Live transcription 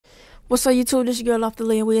What's up, YouTube? This your girl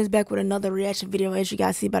LoftyLiyah, and we is back with another reaction video. As you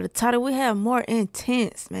guys see by the title, we have more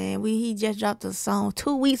Intence, man. He just dropped a song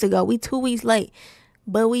 2 weeks ago. We 2 weeks late,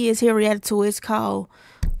 but we is here reacting to it. It's called,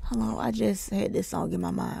 hold on, I just had this song in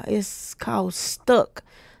my mind. It's called Stuck.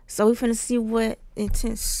 So we finna see what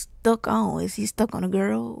Intence stuck on. Is he stuck on a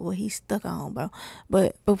girl or he stuck on, bro?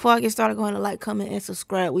 But before I get started, go ahead and like, comment, and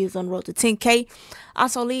subscribe. We is on the road to 10K.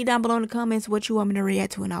 Also, leave down below in the comments what you want me to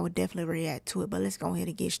react to, and I would definitely react to it. But let's go ahead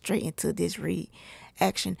and get straight into this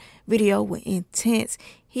reaction video with Intence.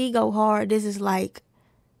 He go hard. This is like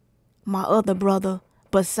my other brother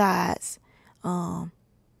besides Tommy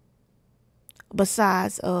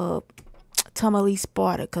Lee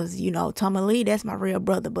Sparta, because you know Tommy Lee, that's my real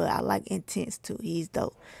brother, but I like Intence too. He's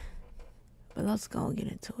dope. But let's go and get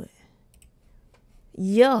into it.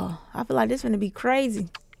 Yeah, I feel like this gonna be crazy.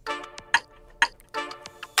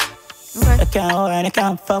 Okay. I can't hold and I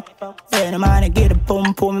can't fuck. Then I'm gonna get a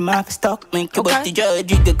boom, pull me my stuck. Make your body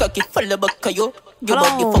judge, you can cock it full of buck, you. Your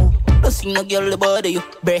body fuck. Don't see no girl about you.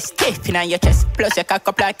 Breast taping on your chest, plus your cock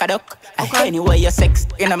up like a duck. Anyway, your sex,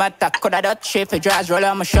 in a matter, could I dot shape, your jaws roll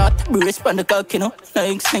on my shot. Be respond the cock, you know.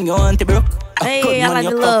 Like sing you want to broke. Hey, I like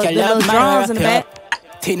the little drums in the back.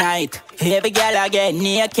 Tonight, every girl I get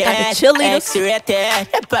naked, X-rated,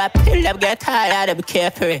 the pop, love get high, I'll be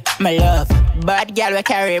careful. My love, bad girl we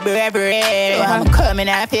carry bravery. I'm coming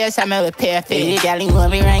out here, so I'm a perfect. Girl, you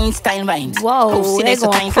want me Einstein vines. Whoa, they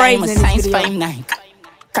going crazy in this video. 5'9".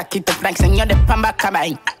 Cock it up like sing you the pan back of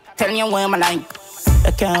mine. Tell you where my line.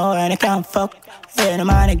 I can't hold and I can't fuck. Then I'm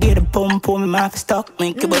gonna get a boom, pull me my stuck.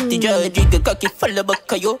 Make your body judge, you can cock it full of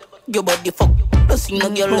buck, you. Your body fuck. Don't see no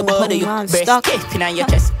girl about you. Breast taping on your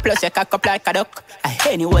chest, plus your cock up like a duck.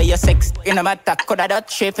 Anyway, your sex, in a matter, could I dot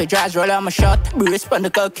shape, your jaws roll on my shot. Be respond the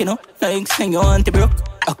cock, you know. Like sing you want to broke.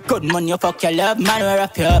 A good man, you fuck your love, man, we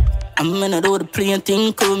wrap you up. I'm gonna do the plain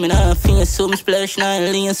thing, cool me now. Finger some splash, now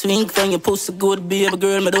lean swing. From your pussy good, baby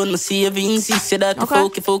girl, me don't see a thing. See, say that the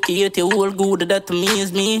folky, hate you all good, that to me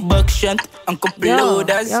is me. Buckshot, and couple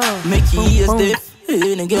loaders, make you ears deaf.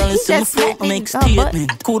 And a girl is some folk, make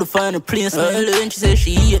statement. Could find a place, I learned, she said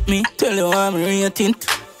she hate me. Tell you I'm a real tint.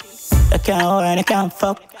 I can't hold and I can't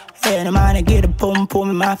fuck. Then I'm gonna get a boom, pull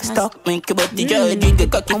me my stuck. Make your body judge, you can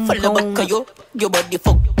cock it full of buck, you. Your body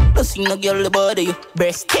fuck. Don't see no girl about you.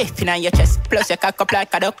 Breast taping on your chest, plus your cock up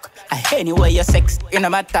like a duck. Anyway, your sex, in a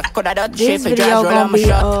matter, could I dot shape, your jaws roll on my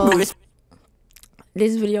shot.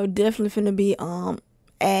 This video definitely finna be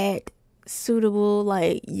ad suitable.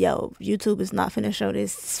 Like, yo, YouTube is not finna show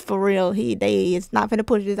this for real. They is not finna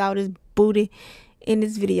push this out his booty in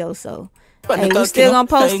this video. So hey, we still gonna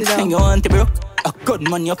post it though. A good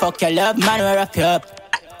man, you fuck your love, man, we wrap you up.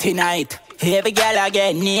 Tonight, every girl I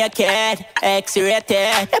get naked,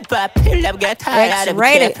 X-rated, the pop, love get high,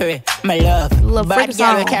 X-rated. My love, bad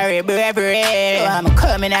girl we carry bravery. I'm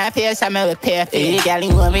coming out here, so I'm a perfect. Girl,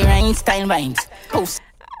 you want me Einstein vines.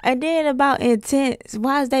 And then about Intence,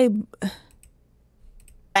 why is they?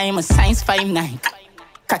 I'm a science 5'9".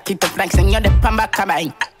 Cock it up like sing you the pan back of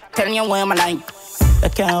mine. Tell you where my line. I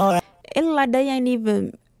can't hold. It look like they ain't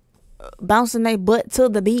even bouncing their butt to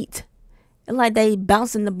the beat. It like they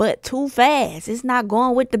bouncing the butt too fast. It's not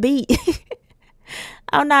going with the beat.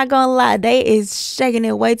 I'm not gonna lie, they is shaking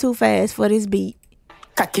it way too fast for this beat.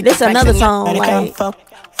 This another song like.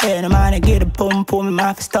 Then I'm gonna get a boom, pull me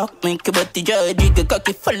my stuck. Make your body judge, you can cock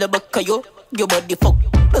it full of buck, you. Your body fuck.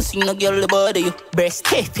 Don't see no girl about you. Breast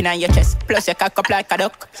taping on your chest, plus your cock up like a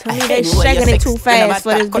duck. They shaking it too fast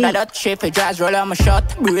for this beat. Could I dot shape, your jaws roll on my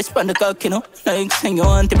shot. Be respond the cock, you know. Like sing you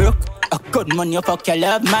want to broke. A good man, you fuck your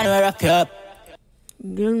love, man, we wrap you up.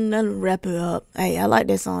 Wrap it up. Hey, I like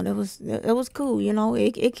that song. It was cool, you know.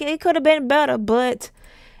 It could have been better, but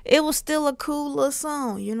it was still a cool little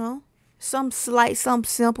song, you know. Some slight, some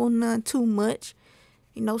simple, none too much.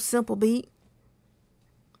 You know, simple beat.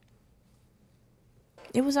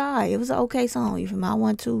 It was alright. It was an okay song. You feel me? I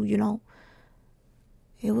want to, you know.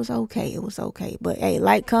 It was okay. It was okay. But hey,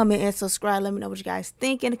 like, comment, and subscribe. Let me know what you guys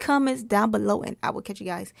think in the comments down below. And I will catch you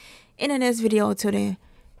guys in the next video. Until then,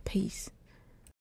 peace.